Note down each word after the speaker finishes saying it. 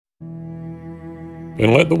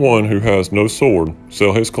and let the one who has no sword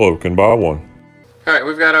sell his cloak and buy one. Alright,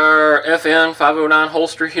 we've got our FN 509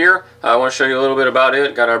 holster here. I want to show you a little bit about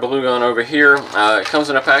it. Got our blue gun over here. It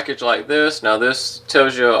comes in a package like this. Now this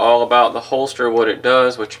tells you all about the holster, what it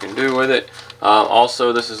does, what you can do with it.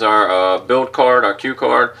 Also, this is our build card, our cue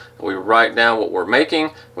card. We write down what we're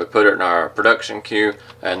making, we put it in our production queue,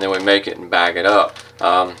 and then we make it and bag it up.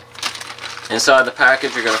 Inside the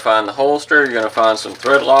package you're going to find the holster, you're going to find some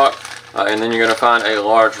thread lock, and then you're going to find a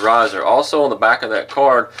large riser. Also on the back of that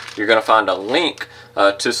card you're going to find a link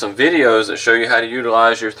to some videos that show you how to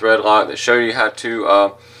utilize your thread lock, that show you how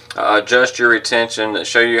to adjust your retention, that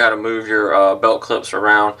show you how to move your belt clips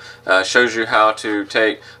around, shows you how to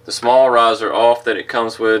take the small riser off that it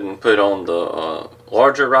comes with and put on the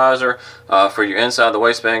larger riser. For your inside the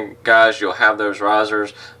waistband guys, you'll have those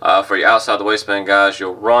risers. For your outside the waistband guys,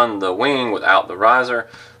 you'll run the wing without the riser.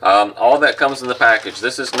 All that comes in the package.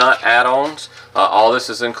 This is not add-ons. All this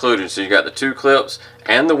is included. So you got the two clips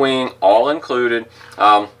and the wing all included.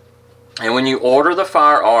 And when you order the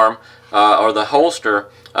firearm or the holster,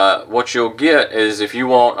 what you'll get is, if you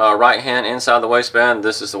want right hand inside the waistband,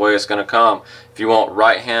 this is the way it's going to come. If you want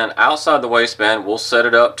right hand outside the waistband, we'll set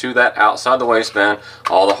it up to that outside the waistband.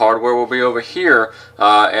 All the hardware will be over here,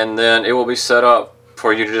 and then it will be set up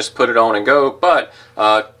for you to just put it on and go. But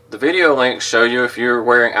the video links show you if you're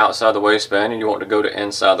wearing outside the waistband and you want to go to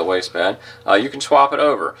inside the waistband, you can swap it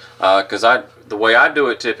over. Because the way I do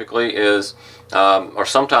it typically is, or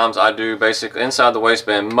sometimes I do basic inside the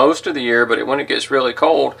waistband most of the year, but when it gets really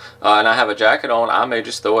cold and I have a jacket on, I may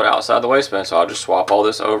just throw it outside the waistband. So I'll just swap all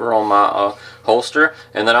this over on my holster,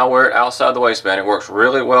 and then I'll wear it outside the waistband. It works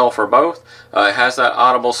really well for both. It has that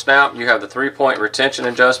audible snap. You have the 3-point retention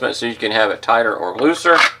adjustment, so you can have it tighter or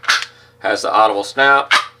looser. Has the audible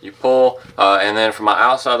snap. You pull, and then for my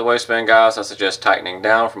outside the waistband guys, I suggest tightening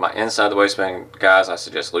down. For my inside the waistband guys, I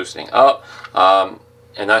suggest loosening up.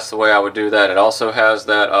 And that's the way I would do that. It also has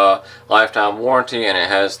that lifetime warranty, and it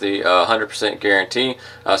has the 100% guarantee.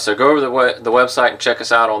 So go over the website and check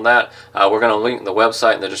us out on that. We're going to link the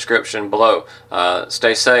website in the description below.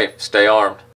 Stay safe, stay armed.